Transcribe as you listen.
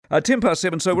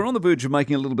7:10, so we're on the verge of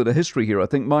making a little bit of history here. I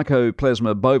think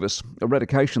Mycoplasma bovis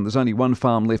eradication, there's only one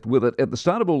farm left with it. At the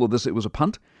start of all of this, it was a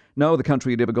punt. No other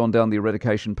country had ever gone down the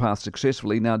eradication path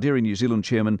successfully. Now, Dairy New Zealand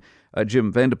Chairman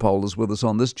Jim van der Poel is with us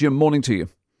on this. Jim, morning to you.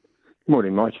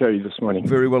 Morning, Mike. How are you this morning?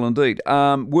 Very well indeed.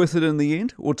 Worth it in the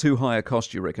end, or too high a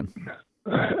cost, you reckon?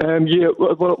 Yeah,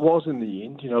 well, it was in the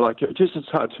end. It's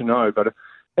hard to know, but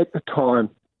at the time,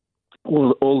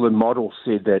 all the models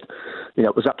said that,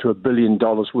 it was up to $1 billion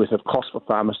worth of cost for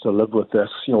farmers to live with this,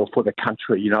 for the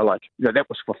country. That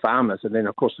was for farmers, and then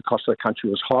of course the cost of the country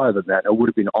was higher than that. It would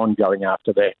have been ongoing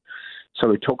after that. So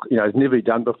we took, it's never been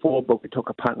done before, but we took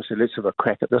a punt and said, let's have a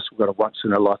crack at this. We've got a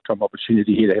once-in-a-lifetime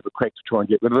opportunity here to have a crack to try and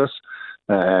get rid of this.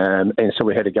 And so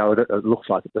we had to go at it. It looks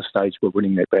like at this stage we're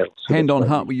winning that battle. So hand on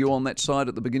heart, were you on that side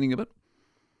at the beginning of it?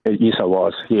 Yes, I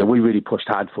was. Yeah, we really pushed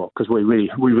hard for it because we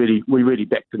really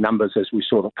backed the numbers as we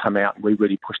saw them come out, and we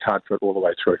really pushed hard for it all the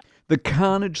way through. The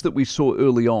carnage that we saw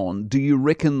early on, do you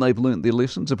reckon they've learnt their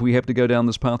lessons if we have to go down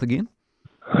this path again?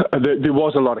 There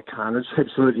was a lot of carnage,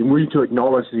 absolutely. And we need to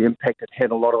acknowledge the impact it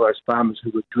had on a lot of those farmers who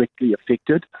were directly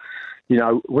affected.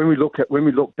 When we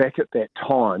look back at that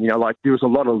time, there was a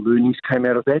lot of learnings came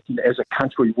out of that. As a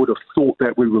country, we would have thought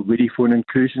that we were ready for an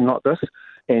incursion like this,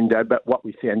 but what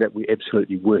we found out we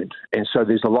absolutely weren't. And so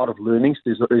there's a lot of learnings.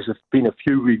 There's been a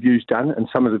few reviews done, and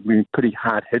some of them have been pretty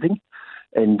hard hitting.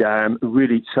 And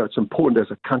really, so it's important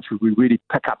as a country we really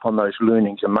pick up on those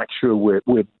learnings and make sure we're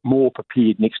more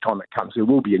prepared next time it comes. There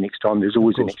will be a next time. There's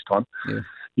always a next time. Yeah.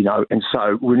 And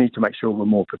so we need to make sure we're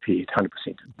more prepared, 100%.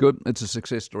 Good. It's a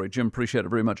success story. Jim, appreciate it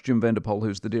very much. Jim van der Poel,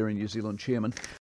 who's the Dairy New Zealand Chairman.